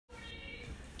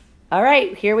All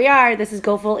right, here we are. This is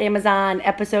Go Full Amazon,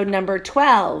 episode number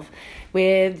 12,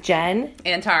 with Jen.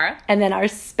 And Tara. And then our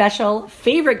special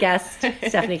favorite guest,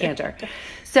 Stephanie Canter.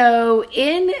 So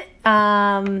in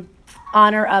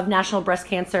honor of National Breast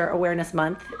Cancer Awareness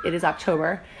Month, it is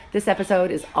October. This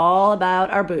episode is all about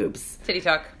our boobs. Titty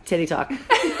talk. Titty talk.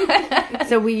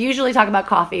 So we usually talk about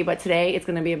coffee, but today it's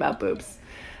going to be about boobs.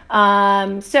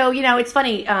 So, it's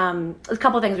funny. A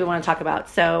couple of things we want to talk about.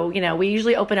 So, we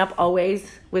usually open up always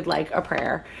with like a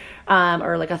prayer,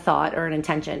 or like a thought or an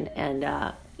intention.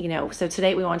 And, so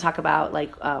today we want to talk about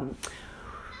like, I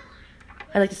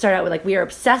like to start out with like, we are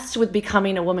obsessed with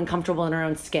becoming a woman comfortable in her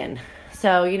own skin.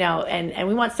 So, and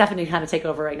we want Stephanie to kind of take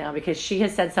over right now because she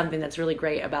has said something that's really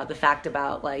great about the fact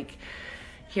about like,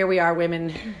 here we are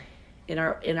women in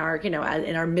our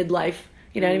midlife.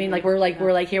 You know what I mean? Like we're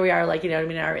like here we are, like, in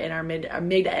our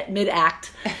mid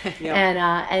act, yep.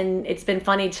 And it's been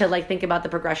funny to like think about the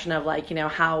progression of like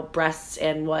how breasts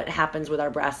and what happens with our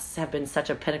breasts have been such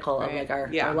a pinnacle of like our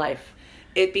life.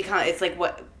 It's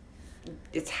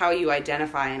how you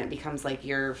identify, and it becomes like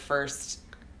your first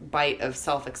bite of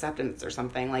self acceptance or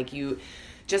something. Like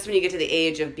just when you get to the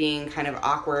age of being kind of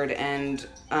awkward and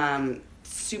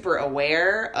super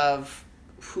aware of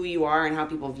who you are and how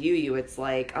people view you, it's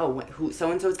like, oh,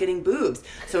 so-and-so's getting boobs.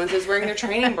 So-and-so's wearing their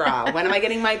training bra. When am I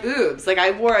getting my boobs? Like, I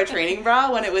wore a training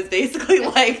bra when it was basically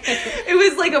like, it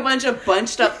was like a bunch of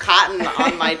bunched up cotton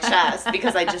on my chest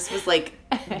because I just was like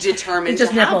determined just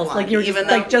to nipples. have one. Like you were just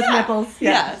like just nipples.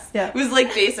 Yes. Yeah. It was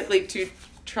like basically two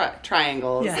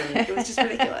triangles, and it was just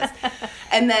ridiculous.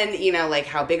 And then, like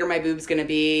how big are my boobs going to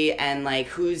be, and like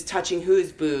who's touching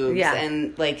whose boobs,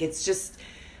 and like it's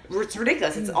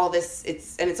ridiculous. It's all this.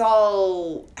 It's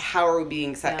all how are we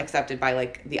being accepted by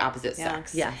like the opposite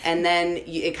sex. Yeah. And then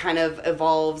it kind of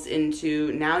evolves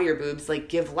into now your boobs like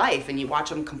give life, and you watch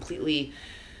them completely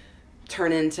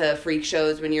turn into freak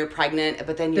shows when you're pregnant.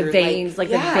 But then you're the veins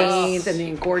and the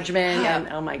engorgement, and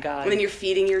oh my god. And then you're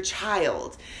feeding your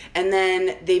child, and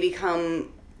then they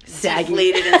become saggy.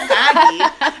 Deflated and saggy,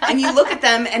 and you look at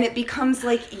them and it becomes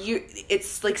like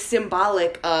it's like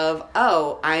symbolic of,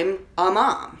 oh, I'm a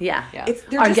mom. Yeah. They're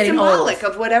just symbolic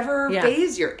of whatever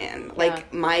phase you're in.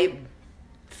 Like my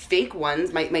fake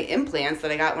ones, my implants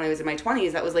that I got when I was in my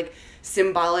 20s, that was like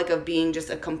symbolic of being just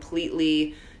a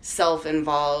completely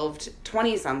self-involved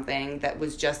 20-something that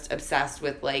was just obsessed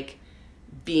with like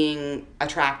being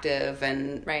attractive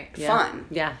and fun.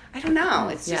 Yeah. I don't know.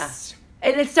 It's just...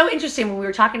 And it's so interesting when we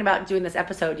were talking about doing this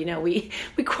episode, we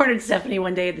cornered Stephanie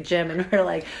one day at the gym and we were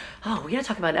like, oh, we got to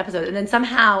talk about an episode. And then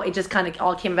somehow it just kind of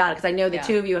all came about because I know the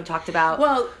two of you have talked about.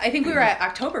 Well, I think we were at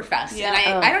Oktoberfest and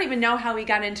I don't even know how we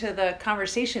got into the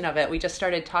conversation of it. We just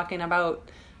started talking about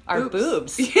our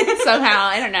boobs somehow.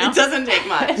 I don't know. It doesn't take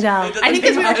much. No. I think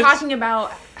because we were talking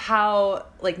about how,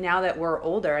 like, now that we're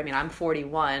older, I mean, I'm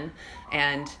 41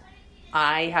 and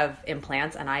I have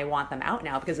implants and I want them out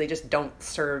now because they just don't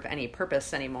serve any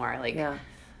purpose anymore. Like, I'd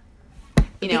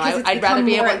rather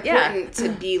be able to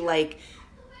be like,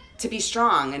 to be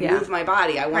strong and move my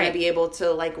body. I want to be able to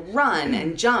like run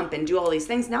and jump and do all these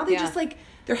things. Now they just like,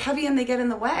 they're heavy and they get in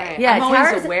the way. Right. Yeah, I'm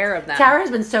always aware of them. Tara has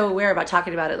been so aware about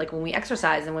talking about it, like when we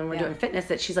exercise and when we're doing fitness,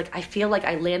 that she's like, I feel like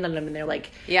I land on them and they're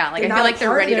like, I feel like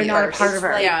they're ready to be not a part of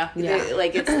her. Like,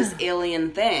 like it's this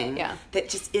alien thing that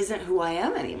just isn't who I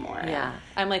am anymore. Yeah.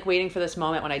 I'm like waiting for this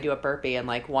moment when I do a burpee and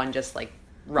like one just like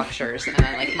ruptures and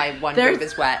then like my one boob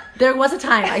is wet. There was a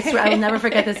time, I swear, I will never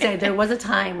forget this day. There was a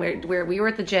time where we were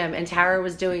at the gym and Tara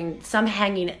was doing some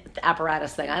hanging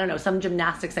apparatus thing. I don't know, some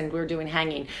gymnastics thing. We were doing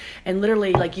hanging, and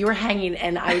literally like you were hanging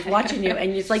and I was watching you,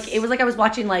 and it's like it was like I was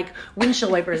watching like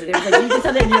windshield wipers. And it was like you did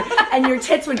something and your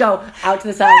tits would go out to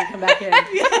the side and come back in,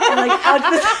 and like out to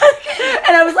the side.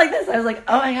 And I was like this. I was like,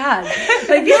 oh my god,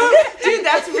 like, dude,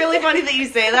 that's really funny that you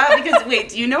say that because wait,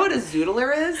 do you know what a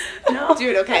zoodler is? No,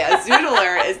 dude. Okay, a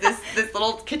zoodler is this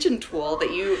little kitchen tool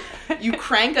that you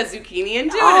crank a zucchini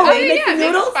into. Oh, and it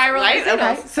noodles? Spiral. Right?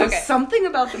 Okay. So something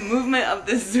about the movement of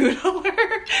the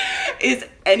zoodler is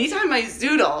anytime I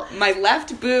zoodle, my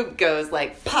left boob goes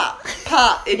like pop,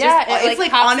 pop. It's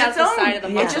like on its own. Side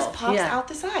of the it just pops out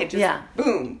the side. Just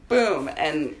boom, boom,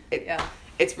 and it. Yeah.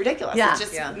 It's ridiculous. Yeah. It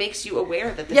just makes you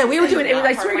aware that this is we were doing it.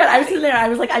 I swear to God, I was sitting there. I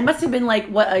was like, I must have been like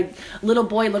what a little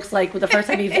boy looks like with the first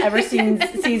time he's ever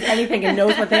sees anything and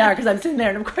knows what they are, because I'm sitting there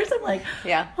and of course I'm like,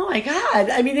 oh my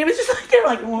God. I mean, it was just like, they were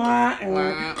like, wah,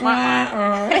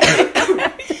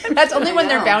 That's only when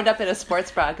they're bound up in a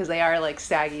sports bra, because they are like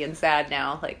saggy and sad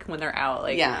now, like when they're out.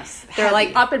 Like they're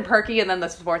like up and perky, and then the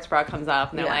sports bra comes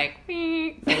off and they're like,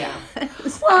 Well,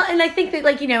 and I think that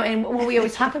like, and what we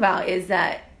always talk about is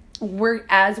that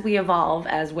as we evolve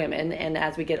as women and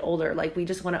as we get older, like we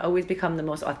just want to always become the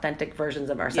most authentic versions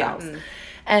of ourselves.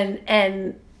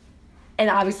 And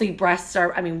obviously breasts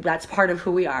are, I mean, that's part of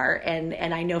who we are.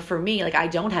 And I know for me, like I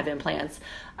don't have implants.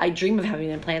 I dream of having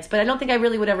implants, but I don't think I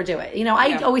really would ever do it. You know,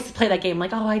 I always play that game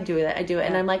like, oh, I do it. Yeah.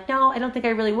 And I'm like, no, I don't think I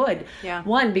really would. Yeah.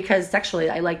 One, because sexually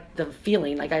I like the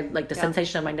feeling, like I like the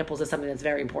sensation of my nipples is something that's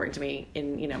very important to me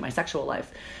in, you know, my sexual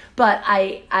life. But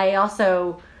I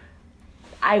also,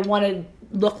 I want to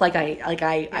look like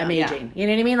I'm aging. You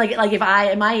know what I mean? Like if I,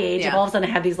 at my age, if all of a sudden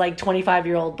I have these like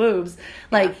 25-year-old boobs,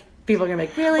 like people are going to be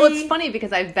like, really? Well, it's funny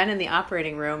because I've been in the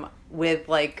operating room with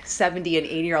like 70 and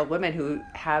 80-year-old women who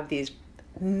have these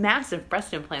massive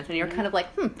breast implants, and you're kind of like,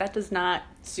 that does not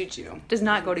suit you. Does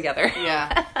not go together.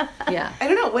 Yeah. Yeah. I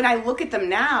don't know. When I look at them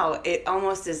now, it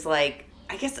almost is like,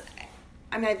 I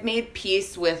mean, I've made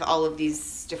peace with all of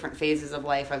these different phases of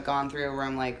life I've gone through where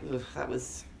I'm like, that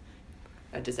was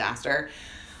a disaster.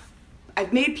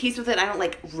 I've made peace with it. I don't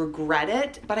like regret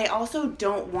it, but I also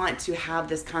don't want to have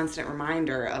this constant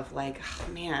reminder of like,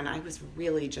 oh man, I was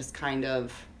really just kind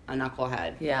of a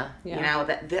knucklehead. Yeah. You know,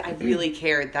 that I really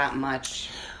cared that much.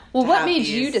 Well, what made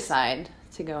you decide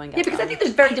to go and get them? Yeah, because I think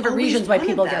there's very different reasons why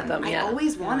people get them. I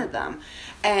always wanted them.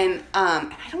 And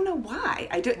I don't know why.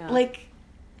 I do like,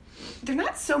 they're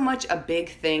not so much a big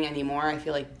thing anymore. I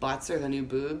feel like butts are the new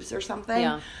boobs or something.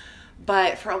 Yeah.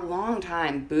 But for a long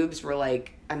time, boobs were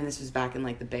like, I mean, this was back in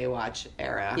like the Baywatch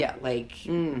era. Yeah. Like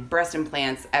breast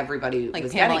implants, everybody like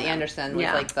was Pamela getting them. Anderson was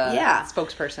like the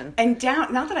spokesperson. And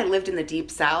not that I lived in the deep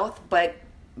South, but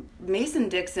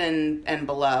Mason-Dixon and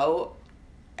below,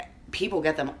 people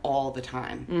get them all the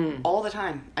time. All the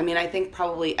time. I mean, I think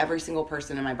probably every single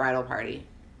person in my bridal party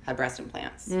had breast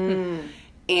implants. And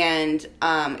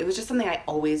it was just something I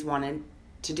always wanted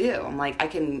to do. I'm like, I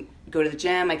can go to the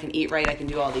gym, I can eat right, I can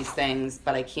do all these things,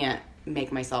 but I can't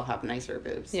make myself have nicer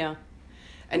boobs. Yeah.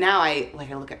 And now I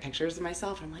look at pictures of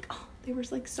myself and I'm like, oh, they were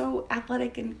like so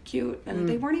athletic and cute and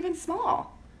they weren't even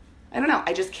small. I don't know.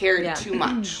 I just cared too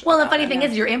much. Well, the funny thing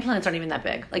is your implants aren't even that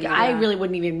big. Like I really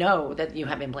wouldn't even know that you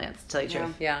have implants, to tell you the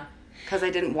truth. Yeah. Because I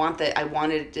didn't want that. I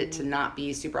wanted it to not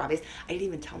be super obvious. I didn't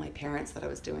even tell my parents that I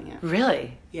was doing it.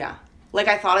 Really? Yeah. Like,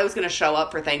 I thought I was going to show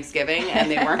up for Thanksgiving, and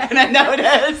they weren't going to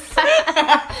notice.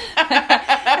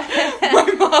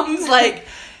 My mom's like,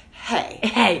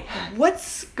 hey,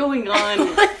 what's going on?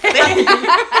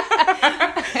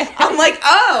 I'm like,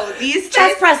 oh, these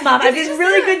chest press, Mom. I did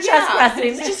really good chest pressing.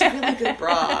 It's just a really good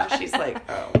bra. She's like,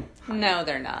 oh. No,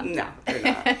 they're not. No, they're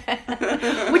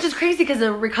not. Which is crazy because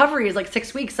the recovery is like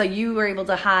 6 weeks, so you were able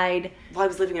to hide. Well, I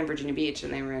was living in Virginia Beach,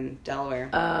 and they were in Delaware.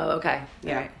 Oh, okay.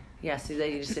 Yeah. Right. Yeah, so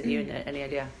you just didn't even any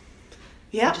idea.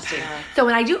 Yeah. Interesting. So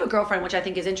when I do have a girlfriend, which I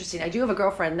think is interesting, I do have a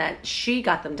girlfriend that she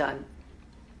got them done.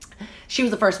 She was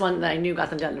the first one that I knew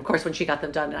got them done. And of course, when she got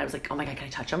them done, and I was like, "Oh my God, can I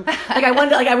touch them?" Like I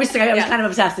wanted, like I was kind of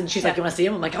obsessed. And she's like, "You want to see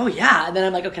them?" I'm like, "Oh yeah." And then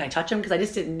I'm like, "Oh, can I touch them?" Because I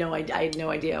just didn't know. I had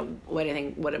no idea what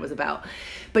it was about.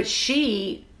 But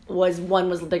one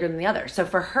was bigger than the other. So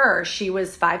for her, she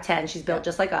was 5'10". She's built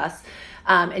just like us.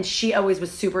 And she always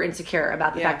was super insecure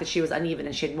about the fact that she was uneven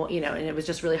and she had, and it was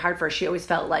just really hard for her. She always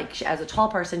felt like as a tall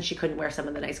person, she couldn't wear some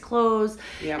of the nice clothes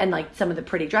and like some of the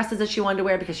pretty dresses that she wanted to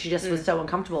wear because she just was so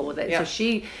uncomfortable with it. So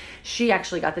she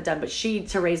actually got it done, but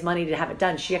to raise money to have it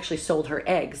done, she actually sold her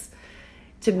eggs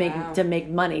to make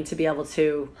money to be able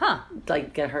to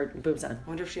like get her boobs done. I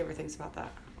wonder if she ever thinks about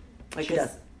that. Like she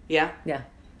does. Yeah. Yeah.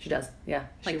 She does, yeah.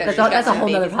 Like that's a whole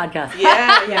nother podcast.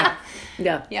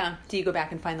 Yeah. Do you go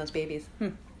back and find those babies?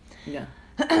 Yeah.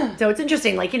 So it's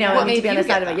interesting, like, to be on the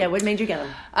side of it. Yeah, what made you get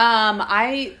them?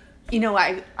 I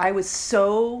was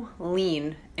so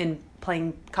lean in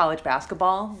playing college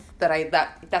basketball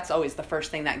that that's always the first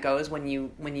thing that goes when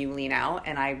you lean out,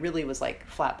 and I really was like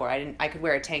flat board. I could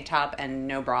wear a tank top and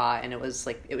no bra, and it was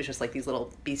just like these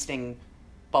little bee sting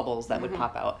bubbles that would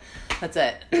pop out. That's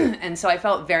it. And so I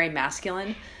felt very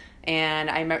masculine. And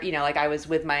I remember, I was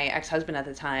with my ex-husband at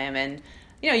the time, and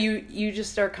you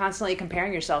just are constantly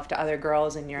comparing yourself to other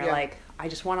girls, and you're like, I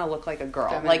just want to look like a girl.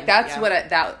 Feminine, like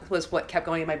that was what kept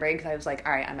going in my brain, because I was like,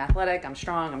 all right, I'm athletic, I'm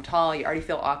strong, I'm tall, you already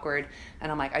feel awkward,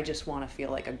 and I'm like, I just want to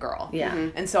feel like a girl. Yeah.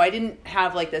 And so I didn't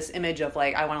have like this image of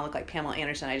like, I want to look like Pamela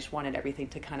Anderson. I just wanted everything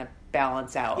to kind of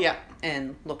balance out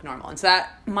and look normal. And so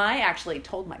I actually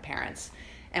told my parents.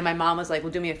 And my mom was like,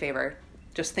 well, do me a favor.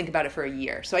 Just think about it for a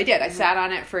year. So I did. I sat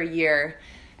on it for a year.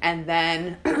 And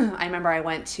then I remember I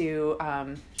went to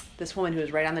this woman who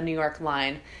was right on the New York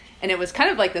line. And it was kind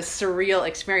of like this surreal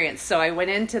experience. So I went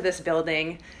into this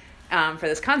building for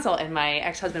this consult, and my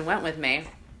ex-husband went with me.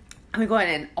 And we go in,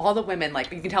 and all the women,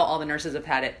 like, you can tell all the nurses have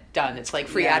had it done. It's like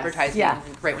free advertising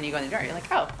right when you go in the door. You're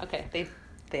like, oh, okay.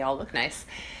 they all look nice.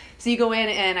 So you go in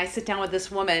and I sit down with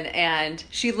this woman and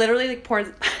she literally like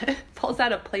pulls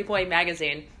out a Playboy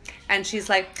magazine and she's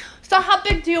like, so how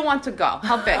big do you want to go?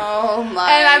 How big? Oh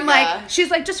my And I'm God. like, she's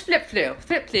like, just flip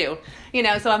through. You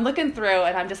know, so I'm looking through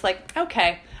and I'm just like,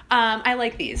 okay, I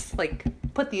like these. Like,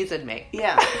 put these in me.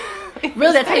 Yeah.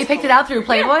 Really? That's how you picked it out through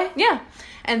Playboy? Yeah.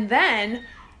 And then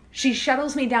she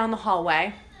shuttles me down the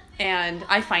hallway and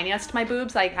I financed my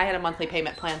boobs. I had a monthly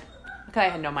payment plan. Because I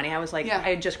had no money. I was like, I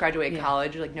had just graduated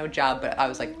college, like no job, but I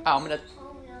was like, oh, I'm going to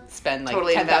spend like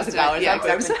Totally $10,000 yeah, on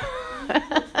boobs.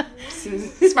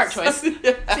 Exactly. Smart choice.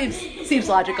 Seems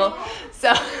logical.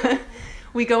 So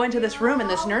we go into this room and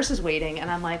this nurse is waiting and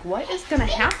I'm like, what is going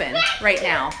to happen right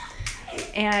now?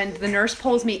 And the nurse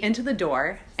pulls me into the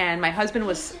door and my husband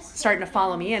was starting to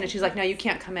follow me in and she's like, no, you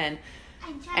can't come in.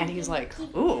 And he's like,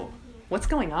 ooh, what's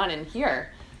going on in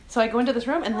here? So I go into this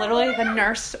room and literally the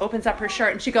nurse opens up her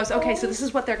shirt and she goes, okay, so this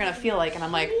is what they're going to feel like. And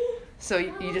I'm like, so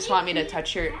you just want me to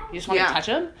touch you just want me to touch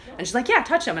them? And she's like, yeah,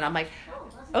 touch them. And I'm like,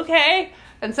 okay.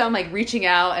 And so I'm like reaching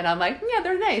out and I'm like, yeah,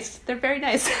 they're nice. They're very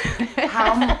nice.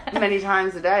 How many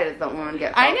times a day does that woman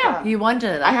get I fucked know. up? You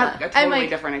wanted it. I have a totally like,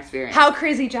 different experience. How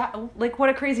crazy job. Like, what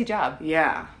a crazy job.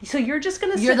 Yeah. So you're just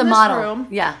going to sit You're the in this model. room.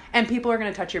 Yeah. And people are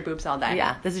going to touch your boobs all day.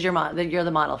 Yeah, this is your you're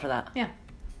the model for that. Yeah.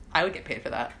 I would get paid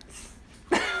for that.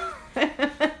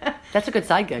 That's a good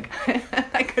side gig.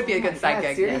 That could be a good side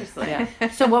gig. Seriously. Yeah.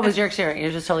 So what was your experience? It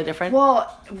was just totally different?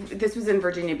 Well, this was in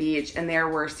Virginia Beach, and there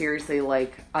were seriously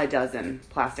like a dozen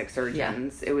plastic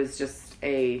surgeons. It was just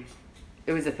it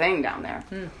was a thing down there.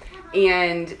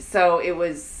 And so it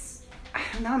was, I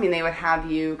don't know, I mean, they would have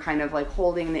you kind of like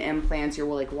holding the implants. You're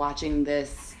like watching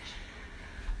this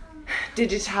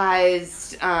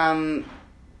digitized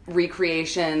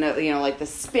recreation of, you know, like the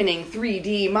spinning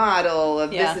 3D model of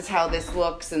this is how this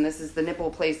looks and this is the nipple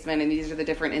placement and these are the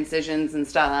different incisions and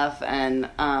stuff, and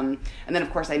then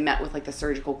of course I met with like the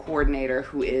surgical coordinator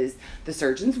who is the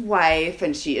surgeon's wife,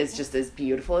 and she is just as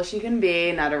beautiful as she can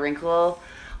be, not a wrinkle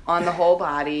on the whole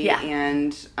body.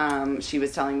 And she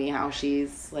was telling me how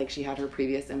she's like, she had her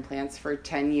previous implants for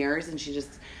 10 years and she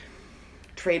just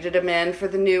traded them in for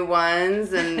the new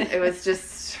ones, and it was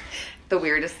just the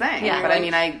weirdest thing. Yeah. But I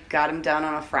mean, I got him done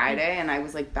on a Friday and I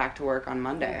was like back to work on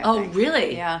Monday. I think.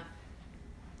 Really? Yeah.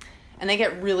 And they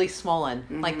get really swollen.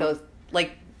 Like those,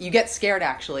 like you get scared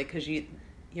actually because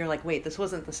you're like, wait, this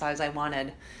wasn't the size I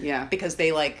wanted. Yeah. Because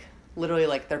they like literally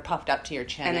like they're puffed up to your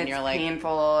chin and it's you're like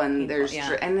painful and there's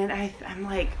and then I'm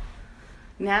like,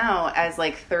 now as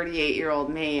like 38-year-old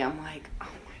me, I'm like, oh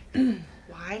my,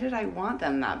 why did I want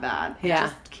them that bad? I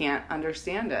just can't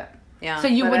understand it. Yeah. So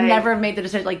you But would never have made the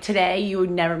decision, like today, you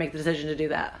would never make the decision to do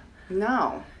that.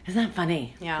 No. Isn't that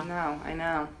funny? Yeah. No, I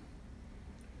know.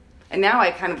 And now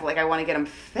I kind of like, I want to get them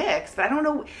fixed, but I don't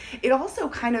know. It also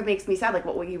kind of makes me sad, like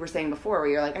what you were saying before, where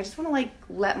you're like, I just want to like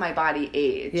let my body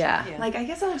age. Yeah. Like I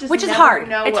guess I'll just Which is never hard.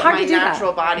 know It's what hard my to do that.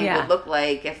 natural body Yeah. would look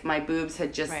like if my boobs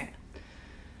had just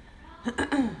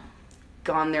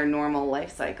gone their normal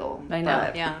life cycle. I know.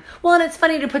 But, Yeah. Well, and it's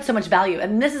funny to put so much value,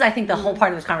 and this is, I think, the whole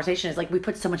part of this conversation is like we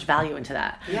put so much value into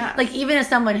that. Yes. Like even as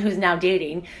someone who's now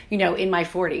dating, you know, in my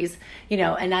 40s, you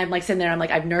know, and I'm like sitting there, I'm like,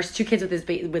 I've nursed 2 kids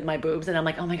with my boobs, and I'm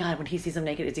like, oh my god, when he sees them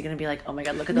naked, is he going to be like, oh my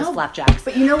god, look at those flapjacks?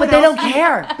 But you know what? But they else don't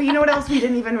care. But you know what else we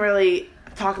didn't even really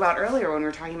talk about earlier when we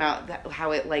were talking about how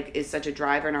it like is such a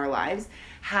driver in our lives.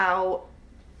 How,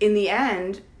 in the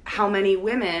end, how many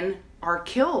women are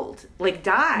killed, like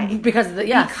die Because of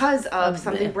because of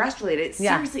something breast related. It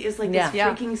Yeah. seriously is like Yeah. this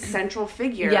freaking central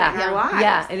figure Yeah. in our lives.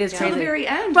 Yeah, it is Till crazy. the very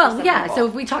end. Well, for some yeah. people. So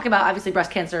if we talk about obviously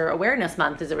Breast Cancer Awareness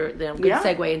Month is a good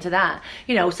segue into that.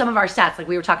 You know, some of our stats, like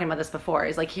we were talking about this before,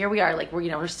 is like here we are, like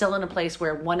we're still in a place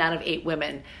where 1 out of 8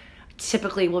 women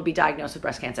typically will be diagnosed with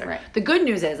breast cancer. Right. The good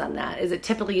news is on that is it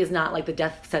typically is not like the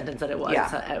death sentence that it was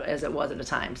as it was at the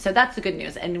time. So that's the good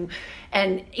news. And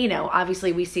you know,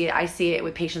 obviously we see it. I see it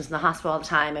with patients in the hospital all the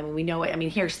time. I mean, we know it. I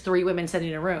mean, here's 3 women sitting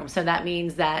in a room. So that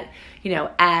means that, you know,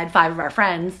 add 5 of our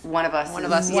friends. one of us One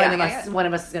of us is going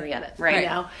to get it. Right. You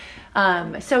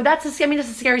know? So that's a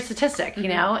scary statistic, you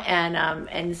know?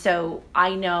 And so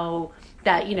I know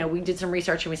that, you know, we did some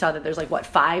research and we saw that there's like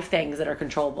 5 things that are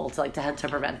controllable to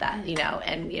prevent that, you know,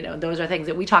 and you know those are things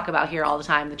that we talk about here all the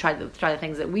time to try the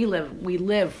things that we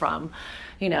live from,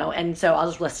 you know, and so I'll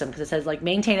just list them because it says like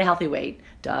maintain a healthy weight,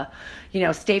 you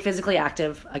know, stay physically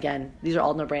active, again these are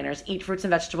all no brainers, eat fruits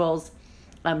and vegetables,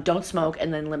 don't smoke,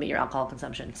 and then limit your alcohol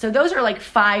consumption. So those are like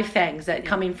 5 things that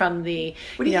coming from the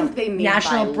what do you think they mean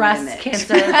National by Breast limit?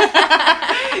 Cancer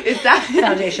Is that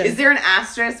Foundation. Is there an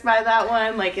asterisk by that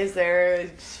one? Like, is there?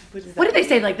 What did they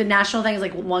say? Like the national thing is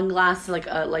like 1 glass, like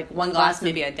one glass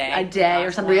maybe a day,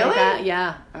 or something Really? like that.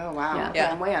 Yeah. Oh wow. Yeah. Okay,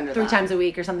 I'm way under 3 that. times a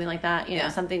week or something like that. You know,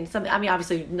 something. I mean,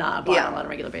 obviously not a bottle on a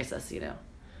regular basis. You know.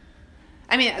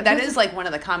 I mean, that is like one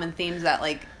of the common themes that,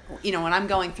 like, you know, when I'm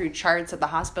going through charts at the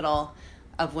hospital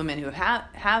of women who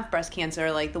have breast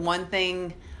cancer, like the one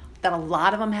thing that a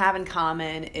lot of them have in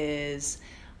common is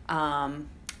a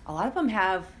lot of them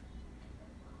have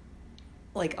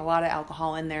like a lot of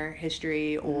alcohol in their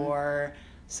history, or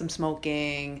some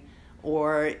smoking,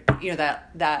 or, you know,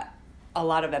 that a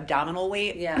lot of abdominal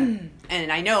weight. Yeah.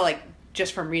 And I know, like,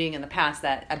 just from reading in the past,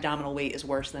 that abdominal weight is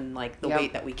worse than like the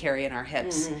weight that we carry in our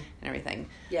hips and everything.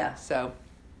 Yeah. So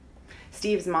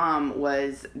Steve's mom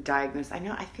was diagnosed.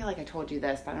 I feel like I told you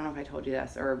this, but I don't know if I told you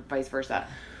this, or vice versa.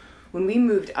 When we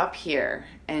moved up here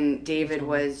and David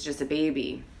was just a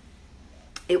baby,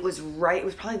 it was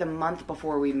probably the month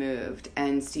before we moved,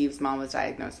 and Steve's mom was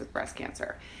diagnosed with breast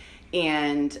cancer.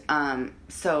 And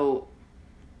so,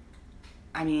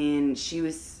 I mean,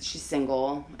 she's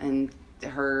single, and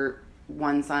her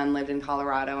one son lived in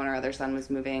Colorado, and her other son was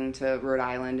moving to Rhode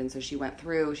Island, and so she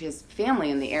has family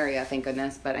in the area, thank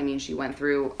goodness, but I mean, she went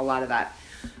through a lot of that.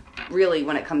 Really,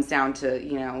 when it comes down to,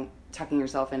 you know, tucking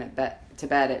yourself in to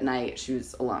bed at night, she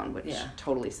was alone, which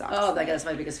totally sucks. Oh, that's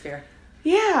my biggest fear.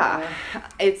 Yeah.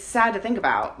 It's sad to think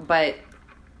about, but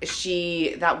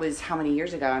that was how many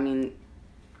years ago? I mean,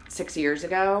 6 years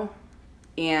ago.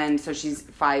 And so she's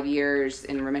 5 years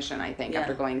in remission, I think,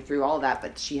 after going through all of that,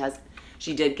 but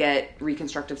she did get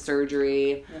reconstructive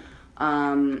surgery.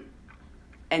 Yeah.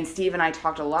 And Steve and I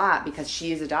talked a lot because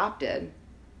she is adopted.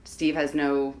 Steve has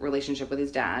no relationship with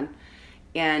his dad.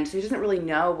 And so he doesn't really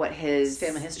know what his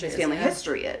family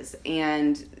history is.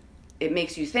 And it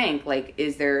makes you think, like,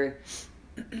 is this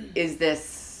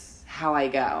how I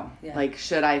go? Yeah. Like,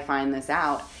 should I find this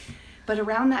out? But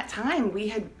around that time, we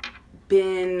had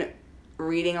been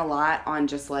reading a lot on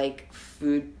just, like,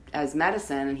 food as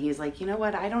medicine, and he's like, you know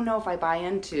what, I don't know if I buy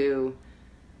into,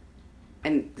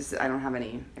 and I don't have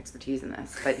any expertise in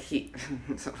this, but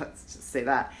so let's just say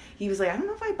that. He was like, I don't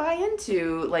know if I buy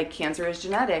into, like, cancer is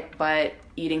genetic, but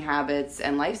eating habits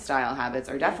and lifestyle habits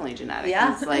are definitely genetic.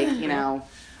 Yeah. He's like, you know,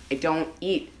 I don't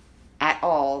eat at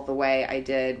all the way I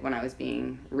did when I was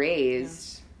being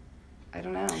raised. I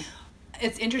don't know.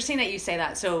 It's interesting that you say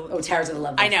that. So, Tara's gonna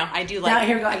love this. I know. I do like. Now,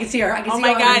 here we go. I can see her. Oh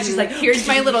my God! She's like, here's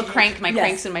my little crank. My yes.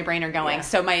 cranks in my brain are going. Yeah.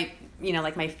 So my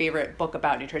favorite book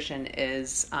about nutrition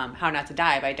is How Not to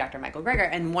Die by Dr. Michael Greger.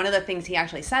 And one of the things he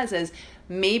actually says is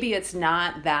maybe it's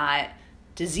not that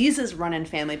diseases run in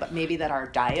family, but maybe that our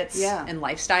diets and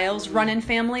lifestyles run in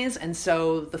families. And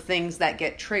so the things that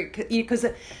get triggered, because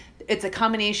it's a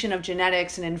combination of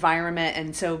genetics and environment.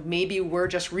 And so maybe we're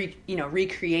just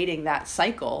recreating that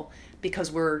cycle,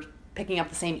 because we're picking up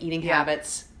the same eating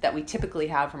habits that we typically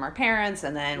have from our parents,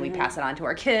 and then we pass it on to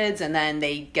our kids, and then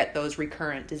they get those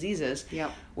recurrent diseases.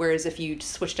 Yep. Whereas if you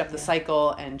switched up the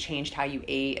cycle and changed how you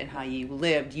ate and how you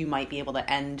lived, you might be able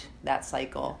to end that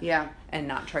cycle. Yeah. And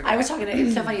not trigger it.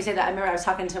 It's so funny you say that. I remember I was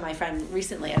talking to my friend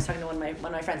recently. I was talking to one of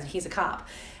my friends, and he's a cop.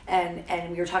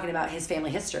 And we were talking about his family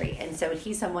history. And so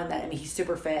he's someone that, I mean, he's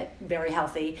super fit, very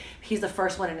healthy. He's the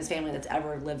first one in his family that's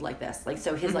ever lived like this. Like,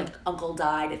 so his, like, uncle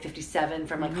died at 57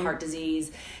 from, like, heart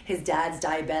disease. His dad's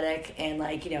diabetic and,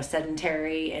 like, you know,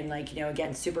 sedentary and, like, you know,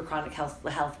 again, super chronic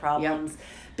health problems,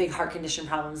 big heart condition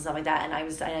problems and stuff like that. And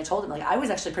I told him, like, I was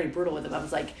actually pretty brutal with him. I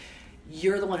was like,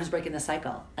 you're the one who's breaking the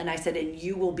cycle. And I said, and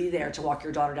you will be there to walk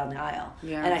your daughter down the aisle.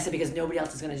 Yeah. And I said, because nobody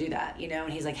else is going to do that, you know?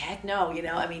 And he's like, heck no, you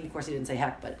know? I mean, of course he didn't say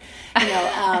heck, but, you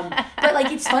know, but, like,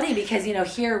 it's funny because, you know,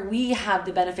 here we have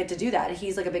the benefit to do that.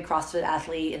 He's, like, a big CrossFit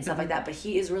athlete and stuff like that, but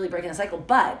he is really breaking the cycle.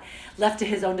 But left to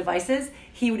his own devices,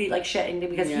 he would eat like shit. And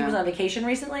because he was on vacation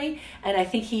recently, and I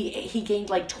think he gained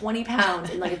like 20 pounds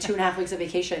in like 2.5 weeks of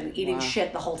vacation, eating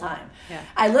shit the whole time. Yeah.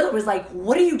 I literally was like,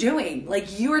 what are you doing?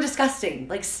 Like, you are disgusting.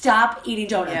 Like, stop eating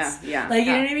donuts. Yeah. Like,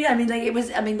 you know what I mean? I mean, like, it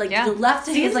was, I mean, like, the left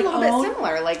to his, like, a little bit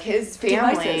similar. Like, his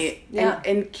family,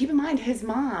 and keep in mind, his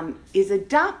mom is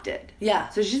adopted. Yeah.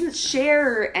 So she doesn't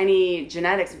share any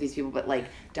genetics with these people, but, like,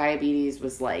 diabetes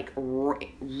was, like,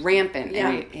 rampant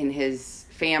in his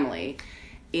family.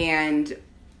 And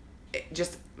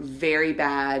just very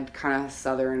bad kind of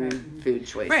Southern food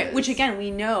choices. Right, which, again, we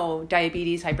know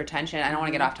diabetes, hypertension, I don't want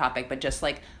to get off topic, but just,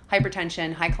 like,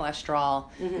 hypertension, high cholesterol,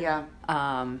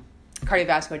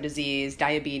 cardiovascular disease,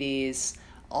 diabetes,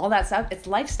 all that stuff, it's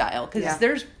lifestyle. Because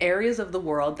there's areas of the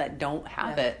world that don't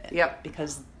have it. Yep.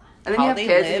 Because And then how you have they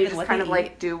kids live and you and just what kind they of eat.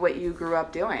 like do what you grew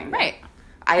up doing. Right.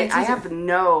 I have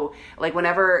no, like,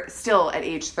 whenever, still at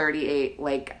age 38,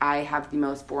 like, I have the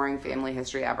most boring family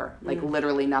history ever. Like,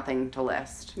 literally nothing to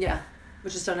list. Yeah,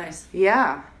 which is so nice.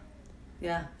 Yeah.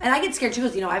 Yeah, and I get scared too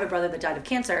because I have a brother that died of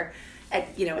cancer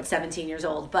at 17 years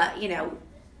old, but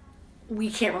we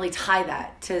can't really tie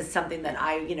that to something that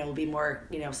I will be more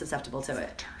susceptible to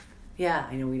it. Yeah,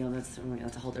 I know we know that's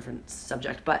a whole different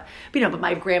subject, but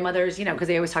my grandmothers, because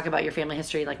they always talk about your family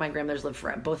history. Like my grandmothers lived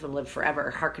both of them lived forever,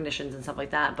 heart conditions and stuff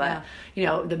like that. But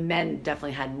the men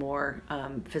definitely had more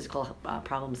physical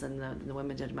problems than the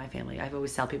women did in my family. I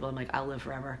always tell people, I'm like, I'll live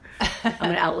forever. I'm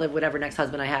gonna outlive whatever next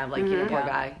husband I have. Like poor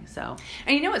guy. So,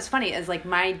 and what's funny is like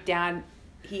my dad,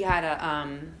 he had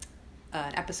an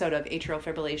episode of atrial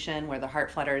fibrillation where the heart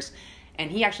flutters,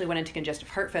 and he actually went into congestive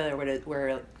heart failure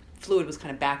where fluid was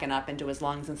kind of backing up into his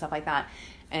lungs and stuff like that.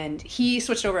 And he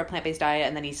switched over a plant-based diet,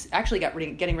 and then he's actually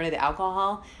getting rid of the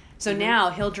alcohol. So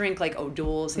now he'll drink like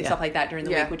O'Doul's and stuff like that during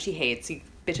the week, which he hates. He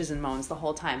bitches and moans the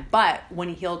whole time. But when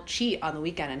he'll cheat on the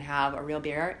weekend and have a real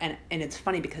beer, and it's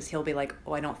funny because he'll be like,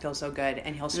 oh, I don't feel so good.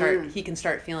 And he can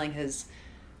start feeling his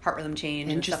heart rhythm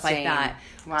change and stuff like that.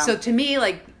 Wow. So to me,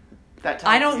 like, That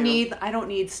I don't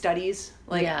need studies.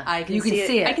 Like I can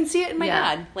see it. I can see it in my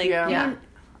dad. Like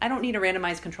I don't need a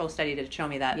randomized control study to show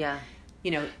me that. Yeah.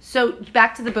 So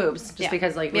back to the boobs, just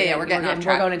because like we're getting off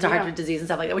track. We're going into heart disease and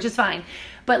stuff like that, which is fine.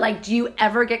 But like, do you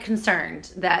ever get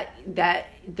concerned that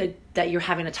you're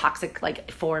having a toxic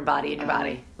like foreign body in your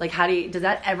body? Like, does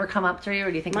that ever come up to you, or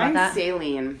do you think about that? Mine's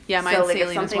saline. Yeah, mine's saline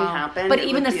if something as well. happened, but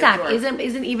even the sac absorbed.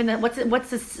 isn't even the what's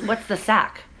the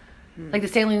sac? Like the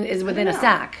saline is within a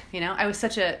sac. I was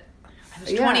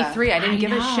 23. I didn't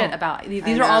give a shit about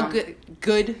these. Are all good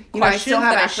questions. I still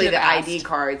have that actually the asked. ID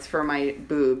cards for my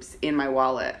boobs in my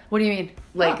wallet. What do you mean?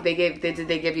 Like did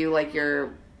they give you like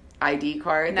your ID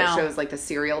card that shows like the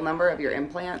serial number of your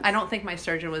implant? I don't think my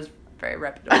surgeon was very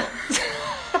reputable.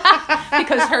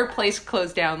 Because her place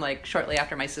closed down like shortly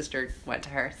after my sister went to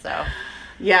her. So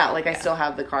I still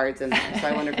have the cards in there. So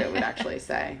I wonder if it would actually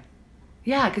say.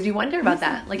 Yeah, because you wonder about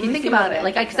that. Like, you think about it.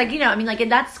 Like, because, like,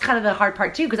 and that's kind of the hard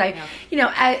part, too. Because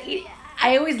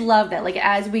I always love that, like,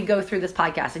 as we go through this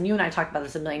podcast, and you and I talked about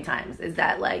this a million times, is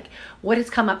that, like, what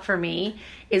has come up for me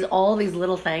is all these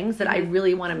little things that I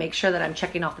really want to make sure that I'm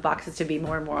checking off the boxes to be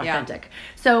more and more authentic.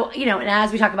 So, and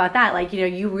as we talk about that, like,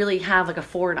 you really have, like, a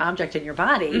foreign object in your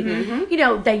body,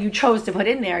 that you chose to put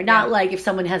in there. Not like if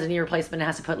someone has a knee replacement and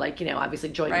has to put, like, obviously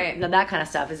joint, that kind of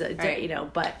stuff is,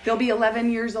 but. They'll be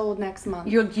 11 years old next month.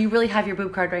 You really have your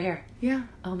boob card right here? Yeah.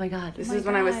 Oh my God. This is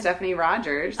when I was Stephanie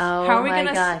Rogers. Oh how are we my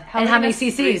gonna, God. How and how many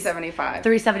cc's? 375.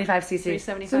 375 cc's.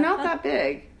 375. So not that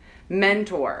big.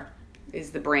 Mentor is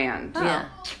the brand. Oh. Yeah.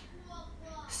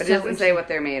 But it doesn't say what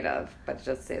they're made of, but it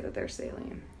does say that they're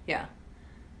saline. Yeah.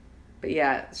 But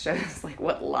yeah, it shows like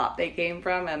what lot they came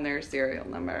from and their serial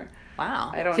number.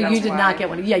 Wow. I don't know. So you did not get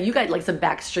one. Yeah, you got like some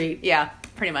backstreet. Yeah,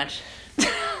 pretty much.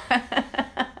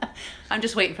 I'm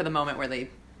just waiting for the moment where they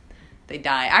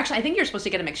die. Actually, I think you're supposed to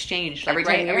get them exchanged like,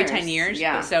 every 10 years.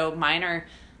 Yeah. So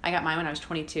I got mine when I was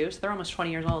 22, so they're almost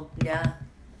 20 years old. Yeah.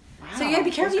 Wow. So you gotta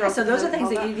be careful. So those are things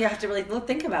that you you have to really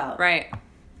think about. Right.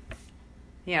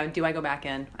 Yeah, do I go back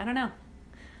in? I don't know.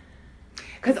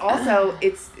 Because also,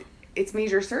 it's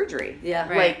major surgery. Yeah.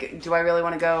 Right. Like, do I really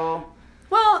want to go?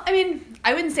 Well, I mean,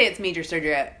 I wouldn't say it's major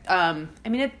surgery. I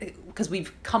mean, because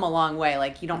we've come a long way.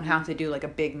 Like, you don't have to do like a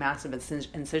big, massive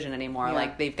incision anymore. Yeah.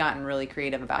 Like, they've gotten really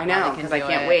creative about. I know, how they can because I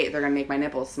can't wait. They're gonna make my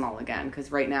nipples small again.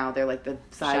 Because right now they're like the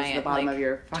size Giant, of the bottom like, of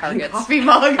your fucking targets. coffee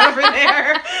mug over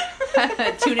there.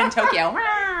 Tune in Tokyo.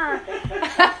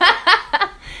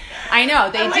 I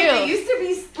know, they do. They used to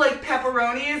be like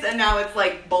pepperonis, and now it's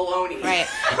like bologna. Right.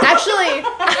 Actually,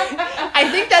 I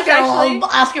think that's actually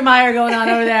Oscar Mayer going on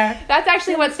over there. That's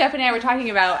actually what Stephanie and I were talking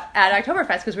about at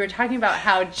Oktoberfest, because we were talking about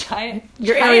how giant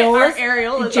your areolas,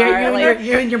 are.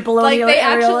 Your bologna like they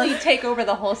areolas. actually take over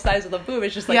the whole size of the boob.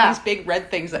 It's just like these big red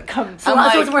things that come. So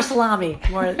it's more salami.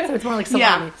 It's more like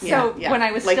salami. So when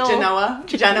I was like still Genoa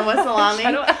salami,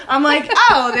 I'm like,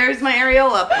 oh, there's my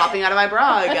areola popping out of my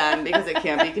bra again because it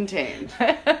can't be contained.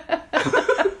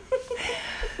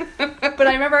 But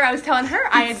I remember I was telling her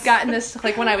I had gotten this,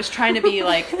 like when I was trying to be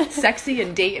like sexy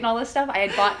and date and all this stuff, I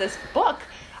had bought this book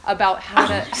about how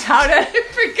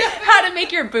to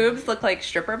make your boobs look like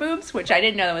stripper boobs, which I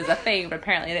didn't know that was a thing, but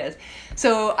apparently it is.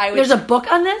 So there's a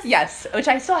book on this? Yes, which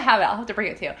I still have it. I'll have to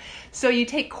bring it to you. So you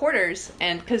take quarters,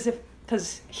 and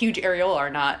because huge areola are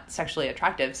not sexually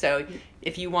attractive, so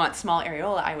if you want small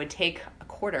areola, I would take a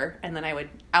quarter and then I would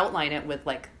outline it with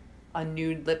like a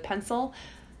nude lip pencil,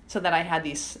 so that I had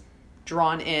these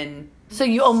drawn in So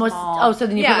you almost small. so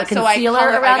then you put like so concealer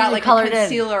I around got it, like colored a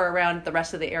concealer around the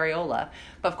rest of the areola.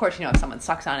 But of course, if someone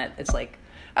sucks on it, it's like,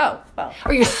 oh well.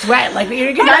 Or you sweat like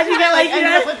you can Imagine that, like, end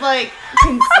up with like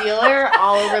concealer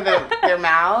all over their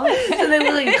mouth. So they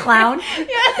look like a clown.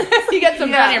 You get some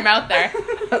down your mouth there,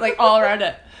 like all around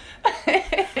it.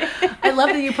 I love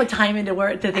that you put time into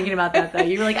thinking about that, though.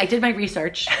 You were like, I did my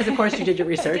research, because of course you did your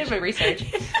research. I did my research.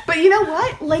 But you know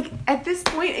what? Like, at this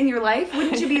point in your life,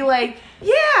 wouldn't you be like,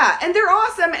 yeah, and they're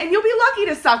awesome, and you'll be lucky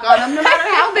to suck on them no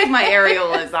matter how big my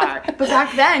areolas are. But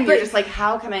back then, you're just like,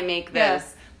 how can I make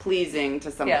this pleasing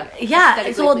to somebody?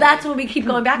 Yeah. So that's what we keep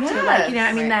going back to. Like,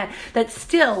 I mean, right. that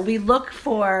still we look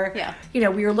for. We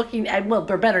were looking at. Well,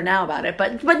 we're better now about it,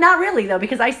 but not really though,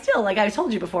 because I still, like I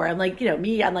told you before, I'm like,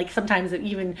 me, I'm like sometimes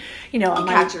even, I'm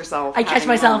catch yourself. I catch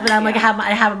myself, and I'm like,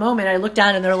 I have a moment. I look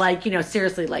down, and they're like,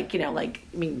 seriously, like,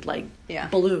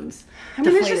 balloons. I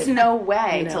mean, there's just no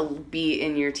way to be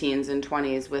in your teens and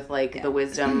 20s with like the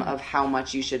wisdom of how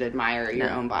much you should admire your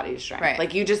own body strength. Right.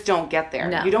 Like, you just don't get there.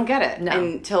 No. You don't get it No.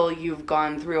 until you've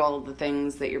gone through all of the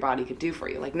things that your body could do for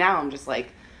you. Like, now I'm just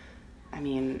like, I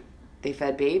mean, they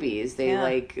fed babies. They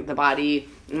like the body,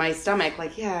 my stomach,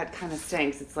 like, it kind of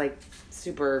stinks. It's like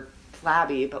super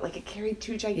flabby, but like it carried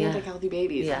 2 gigantic healthy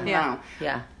babies. I don't know.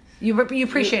 Yeah. You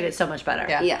appreciate it so much better.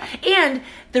 Yeah. And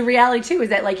the reality, too, is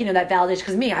that, like, that validation,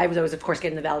 because I was always, of course,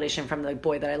 getting the validation from the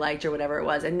boy that I liked or whatever it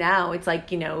was. And now it's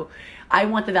like, I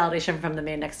want the validation from the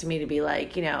man next to me to be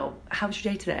like, how was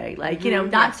your day today? Like,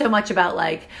 not so much about,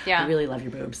 like, I really love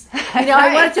your boobs. I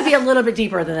want it to be a little bit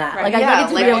deeper than that. Like, I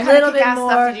want it to be a little bit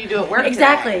more. Stuff did you do at work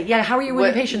exactly. today? Yeah. How are you with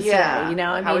your patients today? I mean,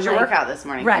 how was your workout this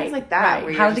morning? Right. Things like that.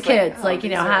 Right. How are the kids? Like,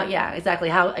 how, exactly.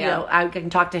 How, I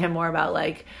can talk to him more about,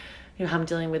 like, how I'm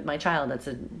dealing with my child that's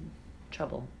in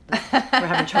trouble. We're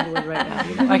having trouble with right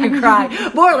now. I can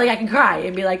cry. More like I can cry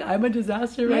and be like, I'm a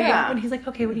disaster right now. And he's like,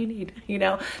 okay, what do you need?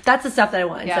 That's the stuff that I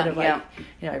want instead of like,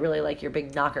 I really like your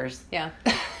big knockers. Yeah.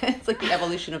 It's like the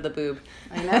evolution of the boob.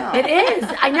 I know. It is.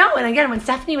 I know. And again, when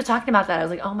Stephanie was talking about that, I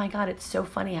was like, oh my God, it's so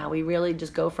funny how we really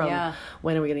just go from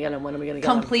when are we going to get them? When are we going to get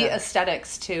them? Complete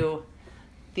aesthetics to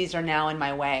these are now in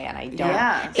my way and I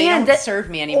don't, they don't serve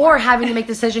me anymore. Or having to make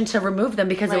the decision to remove them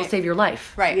because it will save your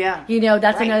life. Right. Yeah.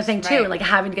 That's another thing too. Like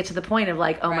having to get to the point of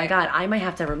like, oh my God, I might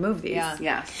have to remove these.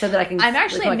 Yeah. So that I can. I'm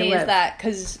actually amazed that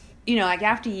because, like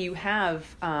after you have,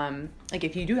 like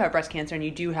if you do have breast cancer and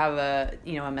you do have a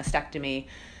mastectomy,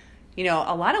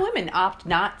 a lot of women opt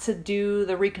not to do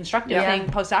the reconstructive thing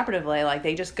post-operatively. Like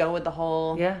they just go with the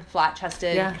whole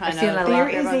flat-chested kind of. There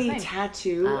is a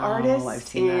tattoo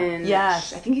artist in.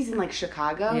 Yes, I think he's in like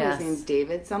Chicago. Yes. His name's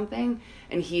David something,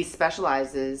 and he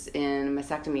specializes in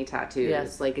mastectomy tattoos.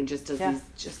 Yes. Like and just does these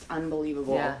just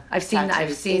unbelievable. Yeah, I've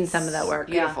seen some of that work.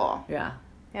 Beautiful. Yeah.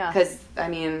 Because I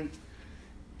mean,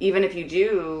 even if you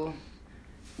do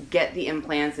get the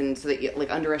implants and so that you, like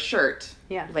under a shirt,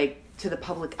 like. To the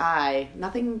public eye,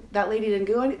 nothing. That lady didn't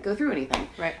go through anything.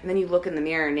 Right. And then you look in the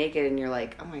mirror naked, and you're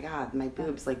like, "Oh my God, my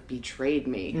boobs like betrayed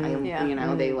me."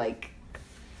 They like.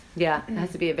 Yeah, it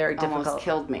has to be a very difficult. Almost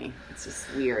killed me. It's just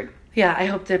weird. Yeah, I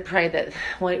hope to pray that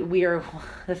we are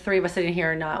the 3 of us sitting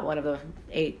here are not one of the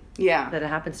 8. That it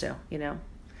happens to.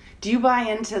 Do you buy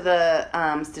into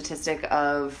the statistic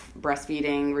of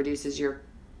breastfeeding reduces your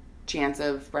chance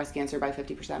of breast cancer by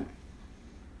 50%?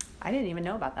 I didn't even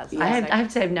know about that. I have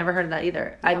to say I've never heard of that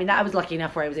either. I mean, I was lucky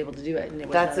enough where I was able to do it, and it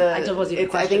was.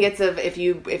 I think it's if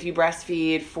you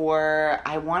breastfeed for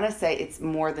I want to say it's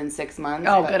more than 6 months.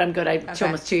 Oh, good. I'm good.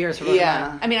 Almost 2 years for both.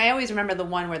 Yeah. I mean, I always remember the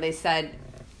one where they said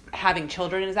having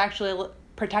children is actually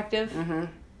protective. Mm-hmm.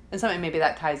 And something maybe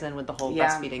that ties in with the whole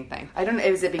breastfeeding thing. I don't know.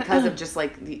 Is it because of just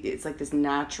like it's like this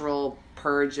natural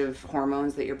purge of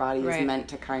hormones that your body is meant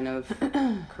to kind of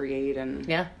create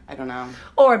and I don't know.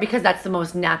 Or because that's the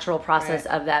most natural process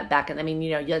of that back end. I mean,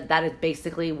 that is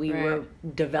basically we were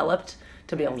developed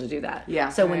to be able to do that. Yeah.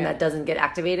 So when that doesn't get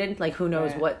activated, like who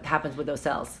knows what happens with those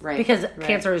cells. Right. Because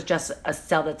cancer is just a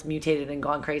cell that's mutated and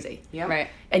gone crazy. Yep. Right.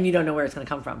 And you don't know where it's going to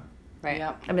come from. Right.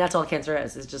 Yep. I mean, that's all cancer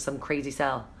is. It's just some crazy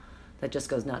cell that just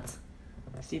goes nuts.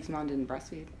 Steve's mom didn't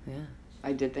breastfeed. Yeah.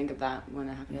 I did think of that when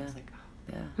it happened. I was like,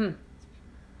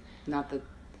 Not that.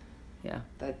 Yeah.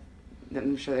 That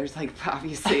I'm sure there's like,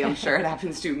 obviously, I'm sure it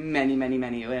happens to many, many,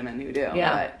 many women who do.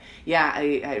 Yeah. But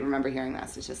I remember hearing that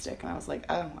statistic and I was like,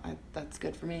 that's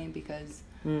good for me because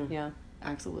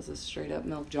Axel was a straight up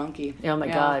milk junkie. Oh my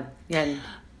God. Yeah.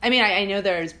 I mean, I know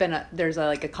there's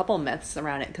a couple myths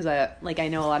around it because I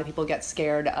know a lot of people get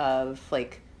scared of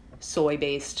like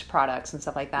soy-based products and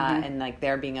stuff like that, and like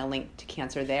there being a link to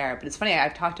cancer there. But it's funny,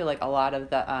 I've talked to like a lot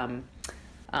of the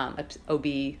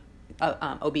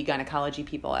OB gynecology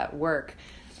people at work,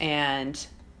 and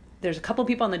there's a couple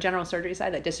people on the general surgery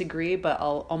side that disagree, but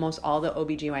almost all the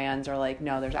OBGYNs are like,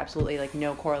 no, there's absolutely like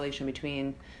no correlation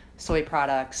between soy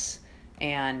products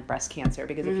and breast cancer.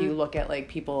 Because if you look at like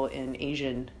people in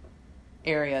Asian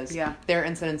areas, their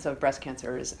incidence of breast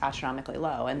cancer is astronomically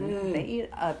low, and they eat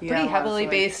a pretty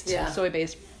heavily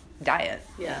soy-based diet.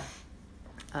 Yeah.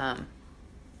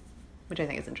 Which I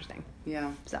think is interesting.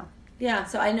 Yeah. So. Yeah,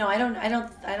 so I know I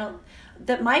don't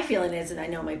that my feeling is, and I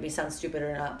know it might sound stupid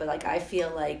or not, but like I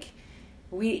feel like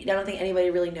I don't think anybody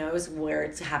really knows where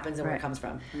it happens and where it comes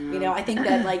from. You know, I think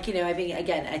that like, you know, I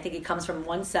think it comes from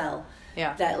one cell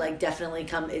that like definitely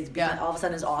all of a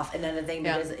sudden is off, and then the thing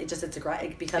is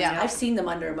it becomes I've seen them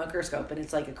under a microscope, and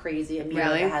it's like a crazy amoeba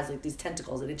that has like these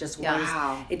tentacles, and it just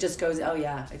it just goes, oh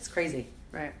yeah, it's crazy.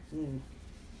 Right.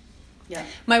 Yeah.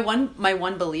 My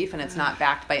one belief, and it's not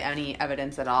backed by any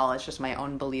evidence at all, it's just my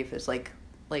own belief, is like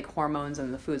hormones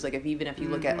and the foods. Like even if you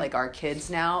look at like our kids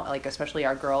now, like especially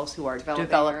our girls who are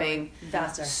developing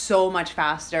faster, so much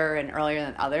faster and earlier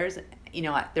than others, you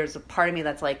know, there's a part of me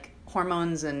that's like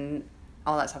hormones and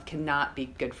all that stuff cannot be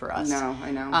good for us. No,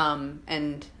 I know.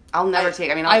 And I'll never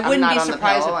take. I mean, I wouldn't be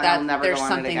surprised if that there's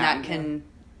something that can,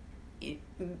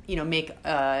 you know, make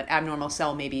an abnormal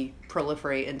cell maybe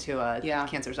proliferate into a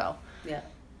cancer cell. Yeah.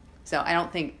 So I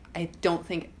don't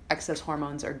think excess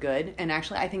hormones are good. And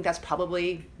actually, I think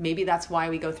maybe that's why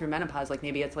we go through menopause. Like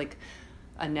maybe it's like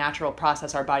a natural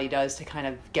process our body does to kind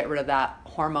of get rid of that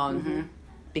hormone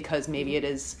because maybe it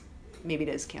is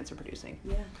cancer producing.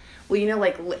 Yeah. Well, you know,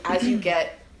 like as you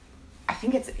get, I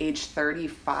think it's age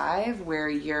 35 where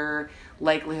your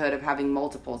likelihood of having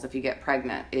multiples if you get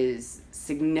pregnant is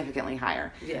significantly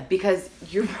higher. Yeah. Because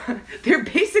they're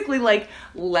basically like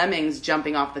lemmings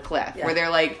jumping off the cliff where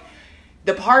they're like,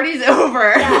 the party's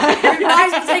over. Yeah. Your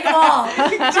boys can take them all.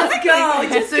 Just go.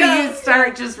 You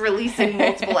start just releasing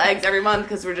multiple eggs every month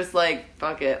because we're just like,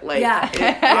 fuck it. Like, we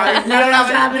don't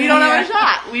have a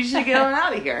shot. We should get on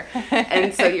out of here.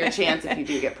 And so your chance, if you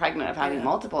do get pregnant, of having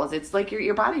multiples, it's like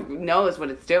your body knows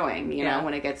what it's doing. You know,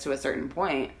 when it gets to a certain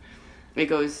point, it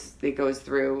goes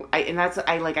through.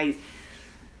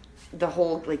 The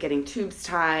whole like getting tubes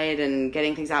tied and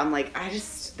getting things out. I'm like,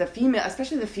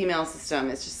 especially the female system,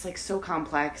 it's just like so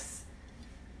complex.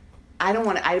 I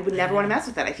would never want to mess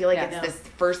with that. I feel like it's this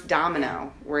first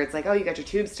domino where it's like, oh, you got your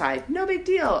tubes tied, no big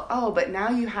deal. Oh, but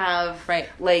now you have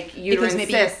like uterine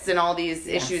cysts and all these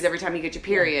issues every time you get your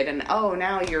period, and oh,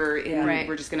 now you're in.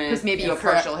 We're just gonna do a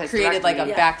partial hysterectomy. Created like a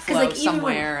backflow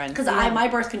somewhere, because my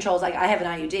birth controls, like I have an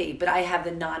IUD, but I have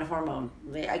the non-hormone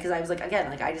because I was like,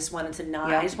 again, like I just wanted to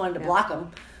I just wanted to block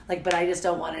them, like, but I just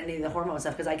don't want any of the hormone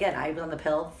stuff because again, I was on the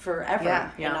pill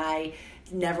forever, and I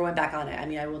never went back on it. I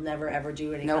mean, I will never ever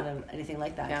do any kind of anything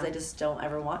like that because I just don't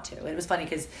ever want to. And it was funny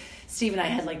because Steve and I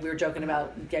had we were joking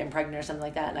about getting pregnant or something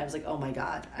like that, and I was like, oh my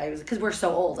god, because we're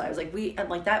so old. I was like, I'm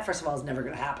like, that first of all is never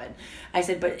going to happen. I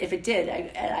said, but if it did,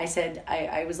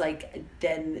 I was like,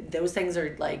 then those things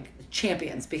are like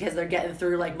champions because they're getting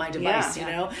through like my device, you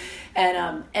know.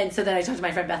 And so then I talked to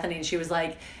my friend Bethany, and she was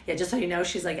like, yeah, just so you know,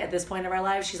 she's like, at this point of our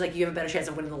lives, she's like, you have a better chance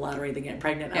of winning the lottery than getting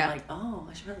pregnant. And I'm like, oh,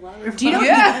 I should win the lottery. Do you know?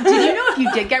 Did you know if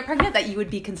you did get pregnant that you would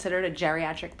be considered a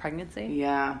geriatric pregnancy?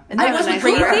 Yeah. I was with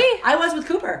Cooper. I was with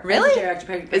Cooper. Really?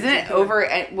 Isn't it over?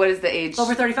 What is the age?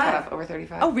 Over 35. Over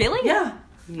 35. Oh, really? Yeah.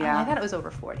 Yeah. I thought it was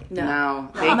over 40. No.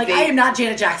 I'm like, I am not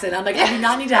Janet Jackson. I'm like, I do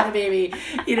not need to have a baby,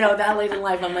 you know, that late in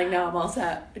life. I'm like, no, I'm all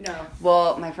set. No.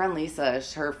 Well, my friend Lisa,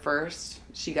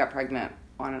 she got pregnant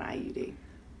on an IUD.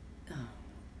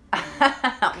 But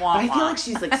I feel like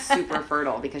she's like super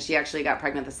fertile because she actually got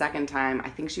pregnant the second time. I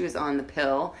think she was on the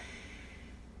pill.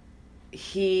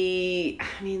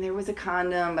 There was a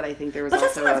condom, but I think there was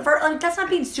also that's not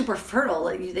being super fertile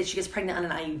that she gets pregnant on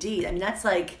an IUD. I mean, that's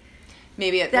like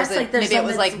maybe it was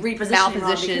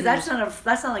malposition because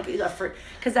that's not like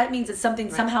because that means it's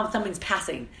something somehow something's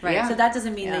passing. Right. Yeah. So that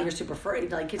doesn't mean that you're super fertile.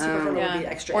 Like super fertile would be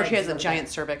extra. Or she has a giant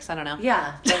cervix. I don't know.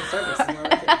 Yeah, giant cervix.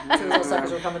 So little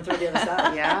suckers were coming through the other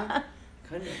side. Yeah.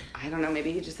 Couldn't be. I don't know.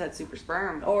 Maybe he just had super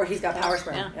sperm. Or he's got power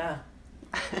sperm. Yeah.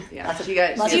 Yeah.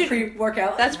 Lots of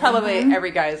pre-workout. That's probably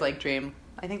every guy's like dream.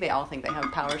 I think they all think they have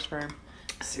power sperm.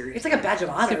 Seriously. It's like a badge of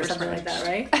honor or something like that,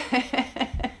 right?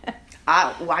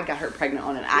 I got her pregnant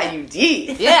on an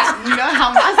IUD. Yeah. You know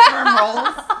how my sperm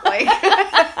rolls? Like,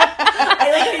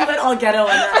 I like how you went all ghetto on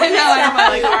that. I know, I have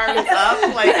my arms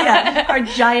up. Like, our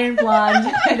giant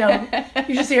blonde, you know.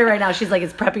 You should see her right now. She's like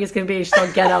as preppy as can be. She's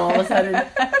all ghetto all of a sudden.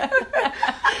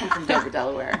 I'm from Dover,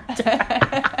 Delaware.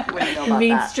 What do you know about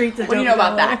mean that? Streets of what do you know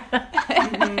about that?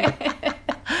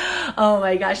 Oh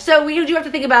my gosh. So we do have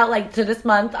to think about so this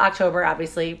month, October,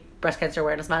 obviously, Breast Cancer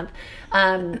Awareness Month.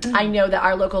 I know that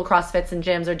our local CrossFits and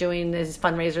gyms are doing these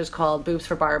fundraisers called Boobs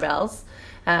for Barbells,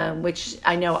 which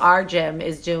I know our gym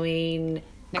is doing.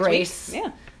 Next Grace. week?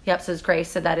 Yeah. Yep, so it's Grace.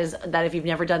 So that if you've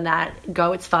never done that,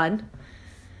 go. It's fun.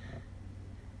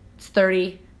 It's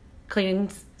 30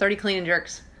 cleanings. 30 clean and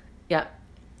jerks. Yep.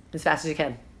 As fast as you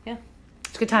can. Yeah.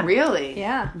 It's a good time. Really?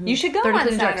 Yeah. You should go 30 on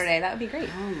clean and jerks. Saturday. That would be great.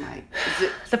 Oh my. Is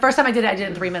it, The first time I did it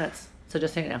in 3 minutes. So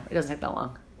just so you know, it doesn't take that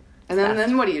long. and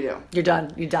then what do you do? You're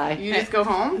done. You die. You just go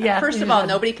home? Yeah. First you're of all, done.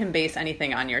 nobody can base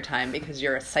anything on your time because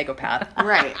you're a psychopath.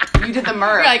 Right. You did the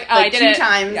Murph. You're like, oh, I did 2 it.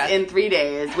 times Yeah. in 3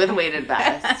 days with weighted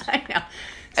vest. I know.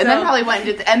 And then probably went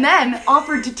and did, and then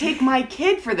offered to take my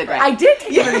kid for the day. I did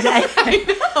take it for the day.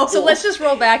 I know. So let's just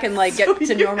roll back and like get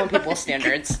to normal people's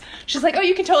standards. She's like, "Oh,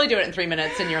 you can totally do it in 3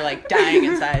 minutes," and you're like dying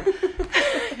inside.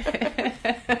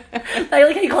 I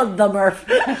like how you call it the Murph.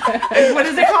 What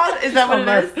is it called? Is that what it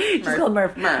Murph. is? Just called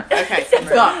Murph. Murph. Okay. It's the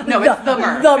Murph.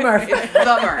 The Murph. It's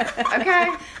the Murph. Okay.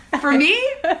 For me,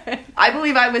 I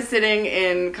believe I was sitting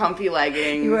in comfy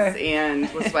leggings You were. and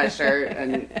with sweatshirt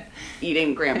and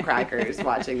eating graham crackers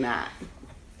watching that.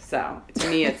 So to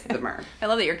me, it's the Murph. I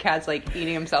love that your cat's like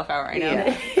eating himself out right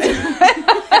now.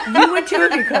 Yeah. You would too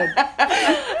if you could.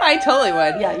 I totally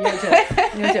would. Yeah, you would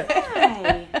too. You would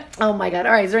too. Oh my god!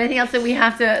 All right, is there anything else that we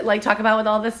have to like talk about with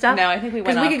all this stuff? No, I think we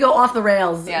went because we off. could go off the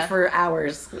rails Yeah. for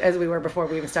hours as we were before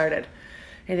we even started.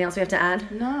 Anything else we have to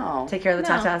add? No. Take care of the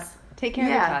No. tatas. Take care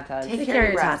Yeah. of your tatas. Take care care of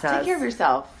of your your tatas. Take care of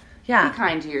yourself. Yeah. Be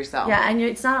kind to yourself. Yeah, and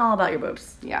it's not all about your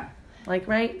boobs. Yeah. Like,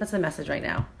 right? That's the message right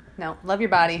now. No, love your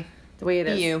body. The way it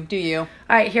Be is. you. Do you. All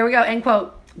right, here we go. End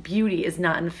quote. Beauty is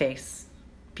not in the face.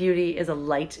 Beauty is a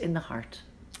light in the heart.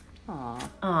 Aww.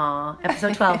 Aw.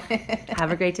 Episode 12.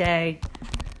 Have a great day.